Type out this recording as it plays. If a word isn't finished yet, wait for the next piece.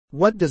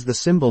What does the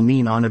symbol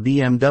mean on a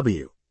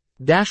BMW?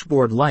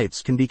 Dashboard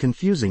lights can be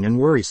confusing and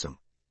worrisome.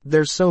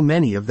 There's so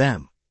many of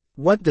them.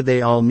 What do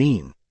they all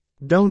mean?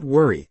 Don't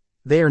worry,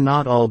 they are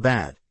not all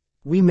bad.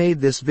 We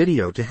made this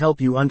video to help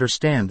you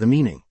understand the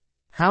meaning.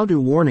 How do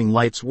warning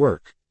lights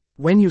work?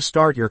 When you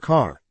start your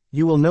car,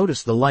 you will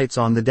notice the lights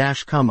on the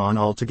dash come on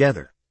all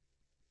together.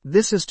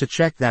 This is to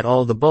check that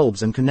all the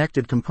bulbs and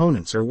connected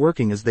components are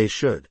working as they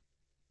should.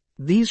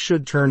 These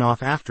should turn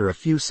off after a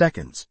few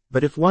seconds,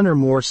 but if one or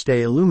more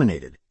stay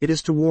illuminated, it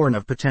is to warn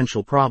of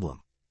potential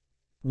problem.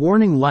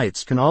 Warning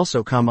lights can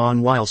also come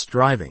on whilst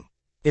driving.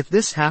 If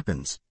this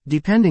happens,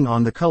 depending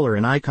on the color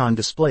and icon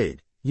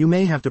displayed, you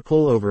may have to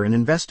pull over and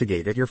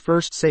investigate at your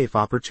first safe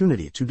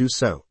opportunity to do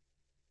so.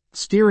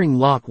 Steering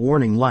lock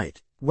warning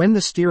light. When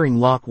the steering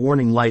lock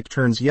warning light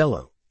turns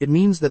yellow, it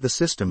means that the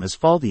system is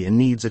faulty and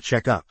needs a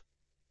checkup.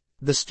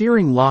 The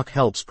steering lock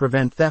helps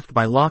prevent theft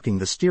by locking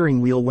the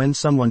steering wheel when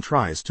someone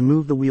tries to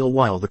move the wheel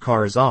while the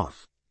car is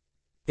off.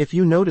 If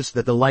you notice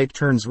that the light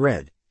turns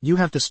red, you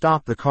have to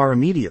stop the car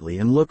immediately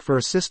and look for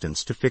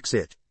assistance to fix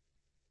it.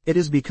 It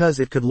is because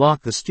it could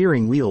lock the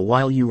steering wheel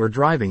while you are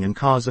driving and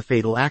cause a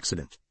fatal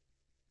accident.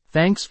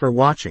 Thanks for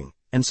watching,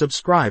 and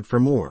subscribe for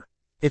more.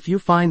 If you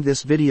find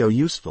this video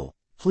useful,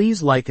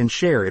 please like and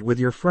share it with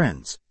your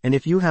friends, and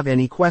if you have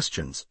any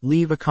questions,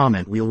 leave a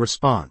comment, we'll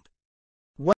respond.